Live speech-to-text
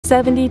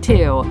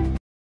72.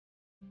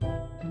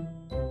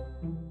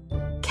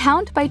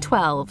 Count by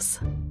 12s.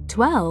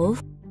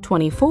 12,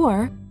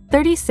 24,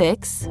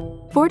 36,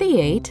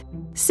 48,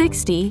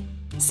 60,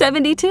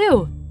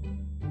 72.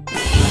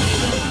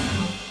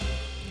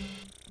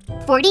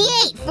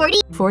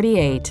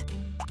 48.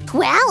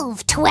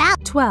 12.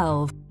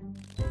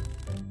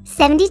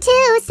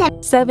 72.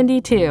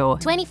 72.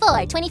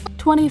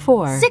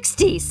 24.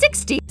 60.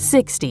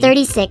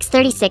 36.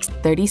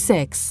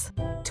 36.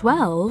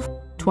 12,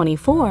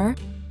 24,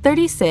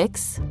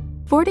 36,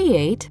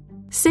 48,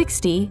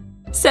 60,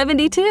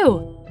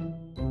 72.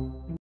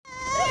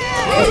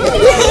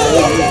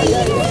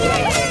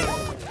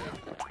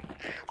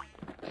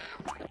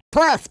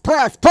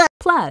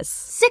 Plus.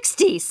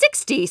 60.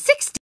 60.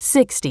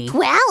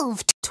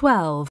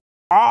 12.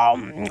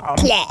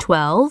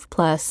 12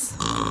 plus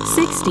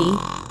 60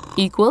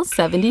 equals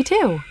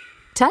 72.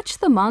 Touch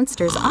the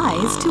monster's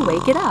eyes to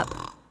wake it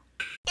up.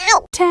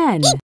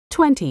 10,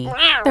 20,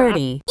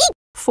 30,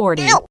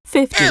 40,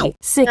 50,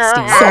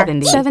 60,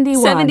 70,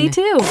 71,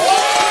 72.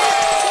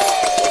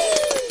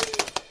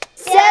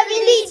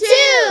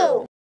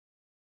 72.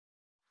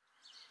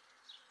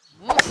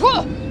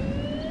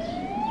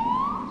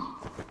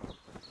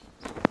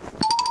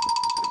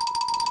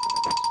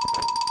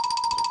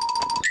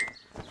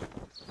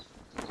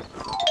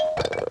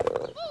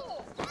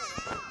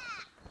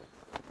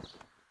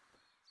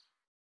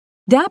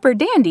 Dapper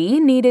Dandy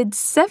needed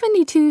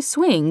 72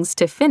 swings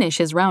to finish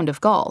his round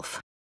of golf.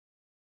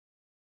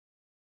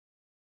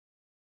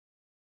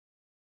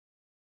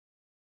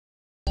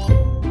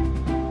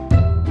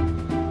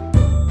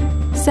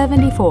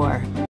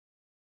 $74.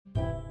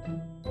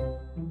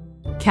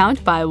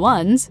 Count by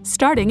ones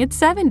starting at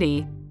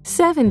 70.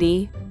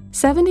 70,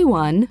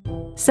 71,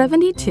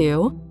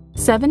 72,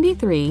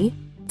 73,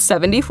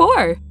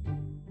 74.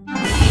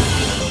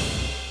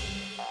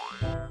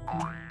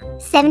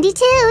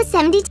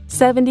 72.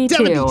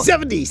 72.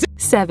 70.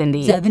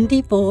 70.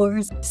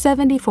 74.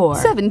 74.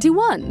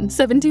 71.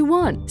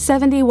 71.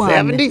 71.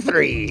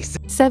 73.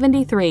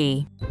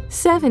 73.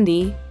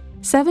 70.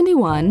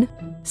 71.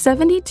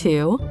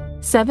 72.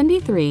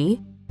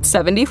 73.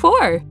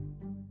 74.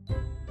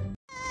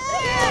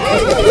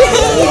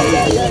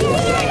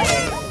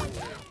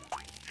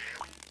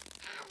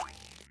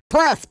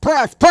 Plus.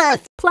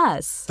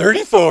 Plus.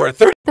 34.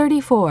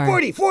 34.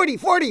 40.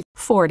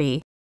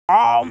 40.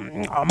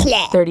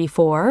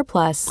 34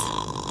 plus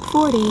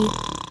 40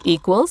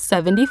 equals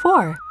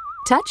 74.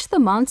 Touch the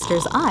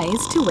monster's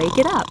eyes to wake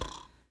it up.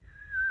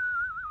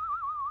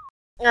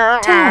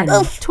 10,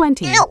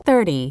 20,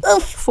 30,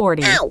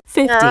 40, 50,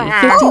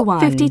 51,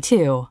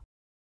 52,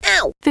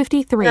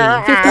 53,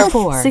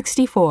 54,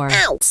 64,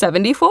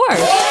 74.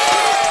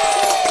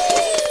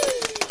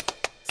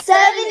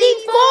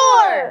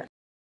 74.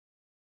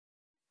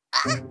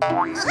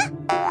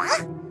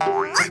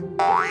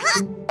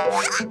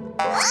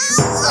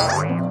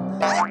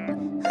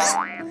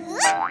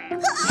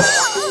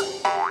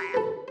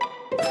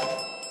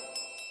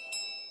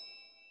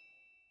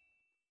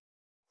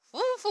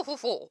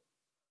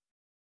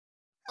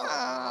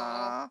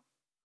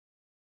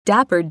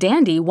 Dapper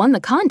Dandy won the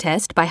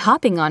contest by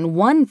hopping on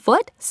one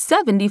foot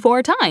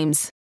 74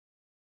 times.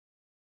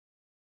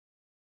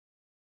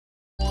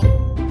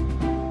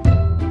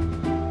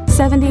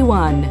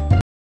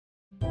 $71.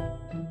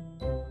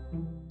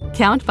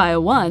 Count by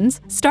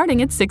ones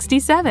starting at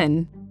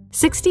 67.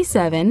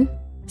 67,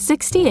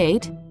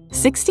 68,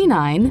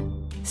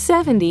 69,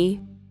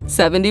 70,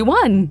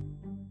 71.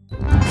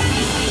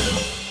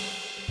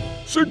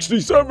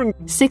 67.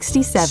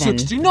 67.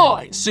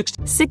 69.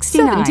 69.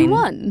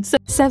 71.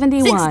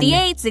 71.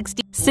 68.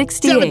 60.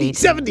 68.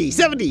 70.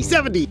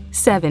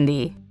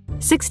 70.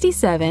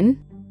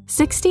 67,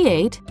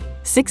 68,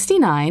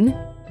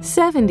 69,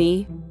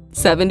 70,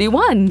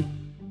 71.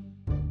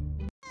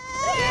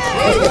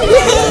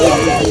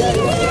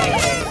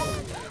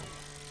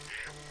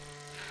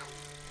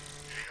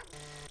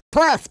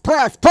 Plus.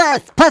 Plus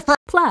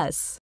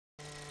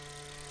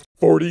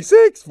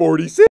 46.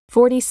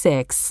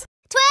 46.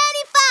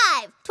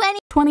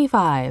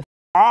 25.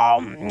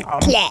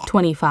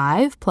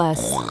 25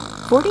 plus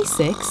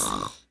 46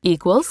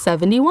 equals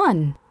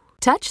 71.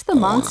 Touch the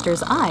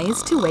monster's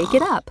eyes to wake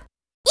it up.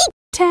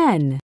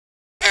 10,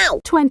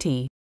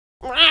 20,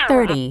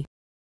 30,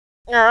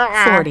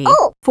 40,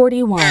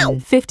 41,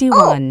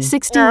 51,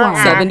 61,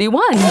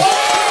 71.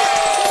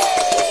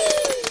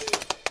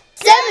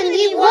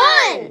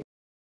 71.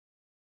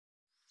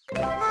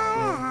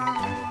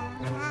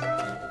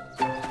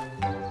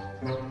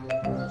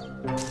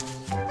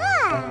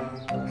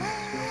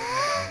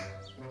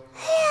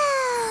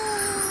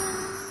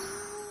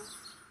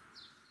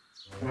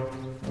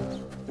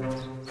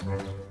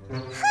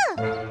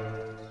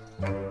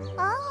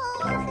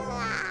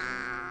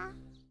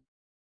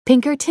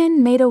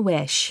 Pinkerton made a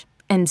wish,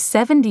 and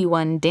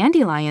 71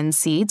 dandelion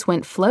seeds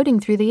went floating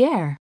through the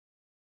air.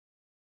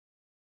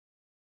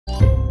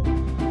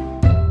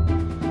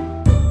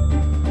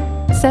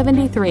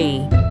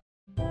 $73.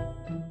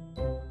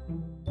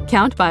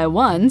 Count by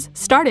ones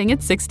starting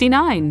at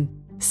 69.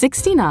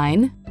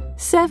 69,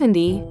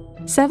 70,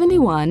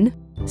 71,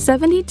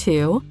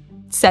 72,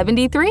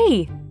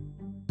 73.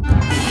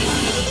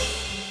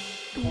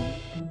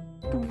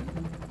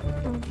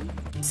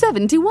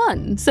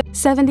 71,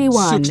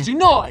 71.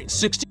 69,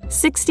 60.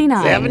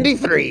 69.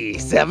 73,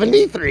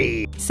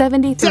 73.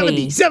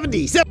 73. 70,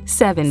 70,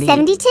 70.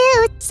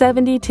 72.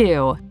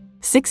 72.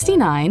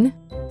 69,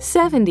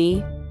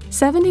 70,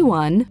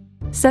 71,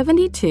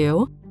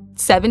 72,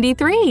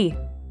 73.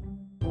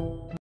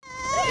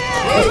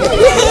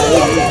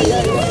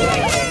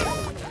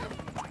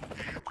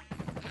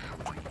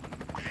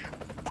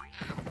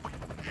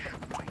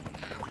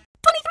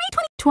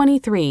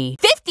 23.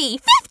 50.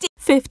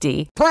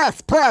 50.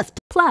 Plus.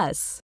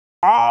 Plus.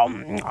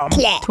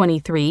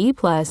 23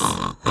 plus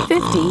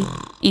 50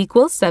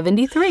 equals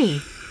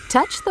 73.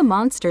 Touch the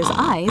monster's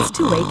eyes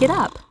to wake it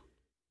up.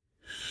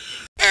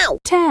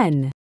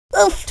 10,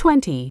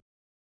 20,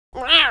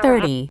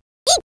 30,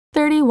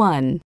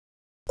 31,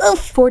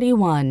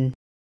 41,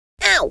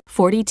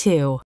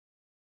 42,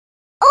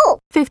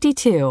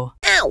 52,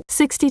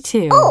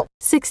 62,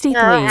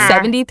 63,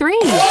 73.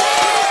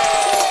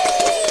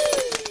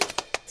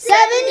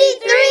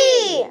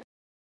 73.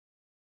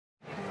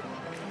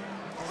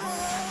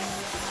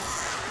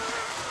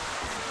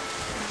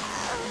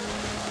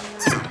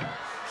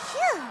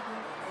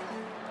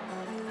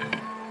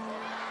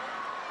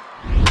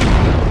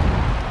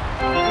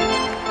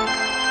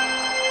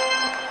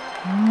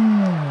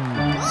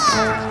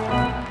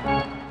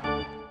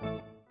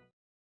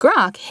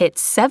 Grok hit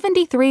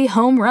 73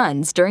 home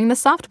runs during the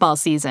softball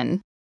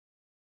season.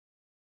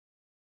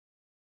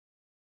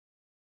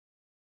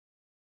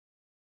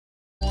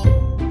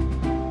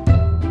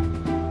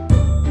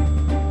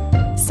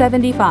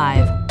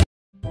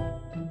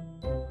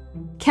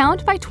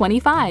 Count by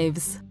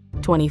 25s.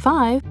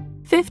 25,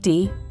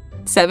 50,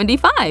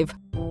 75.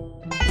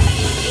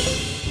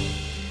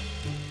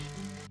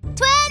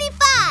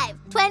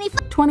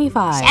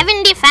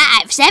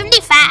 25.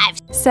 75.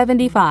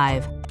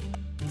 75.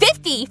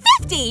 50.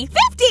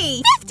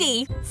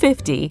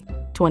 50.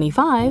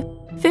 25,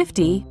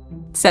 50,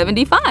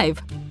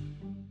 75.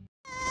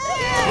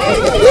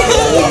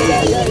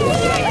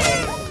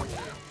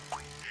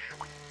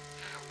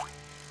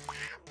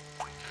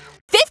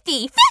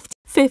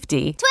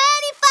 50.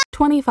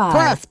 25.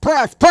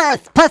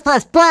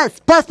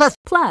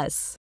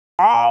 Plus.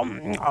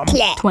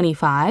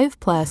 25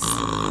 plus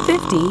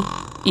 50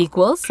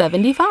 equals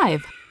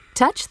 75.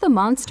 Touch the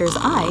monster's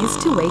eyes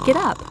to wake it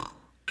up.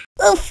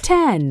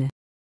 10,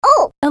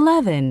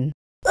 11,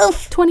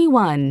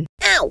 21,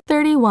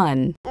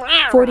 31,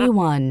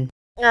 41,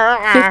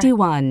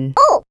 51,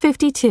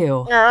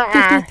 52,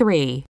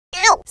 53,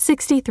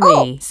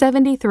 63,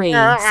 73,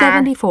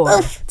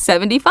 74,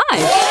 75.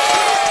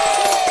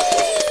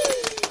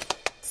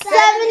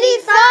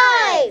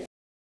 75.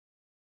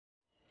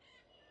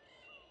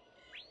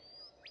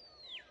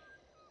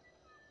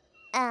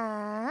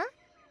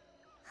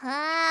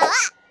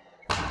 Huh?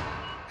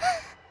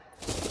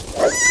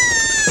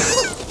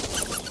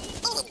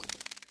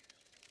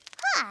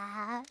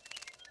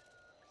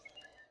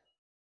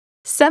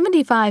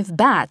 75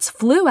 bats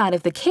flew out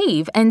of the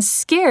cave and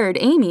scared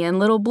Amy and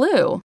Little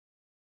Blue.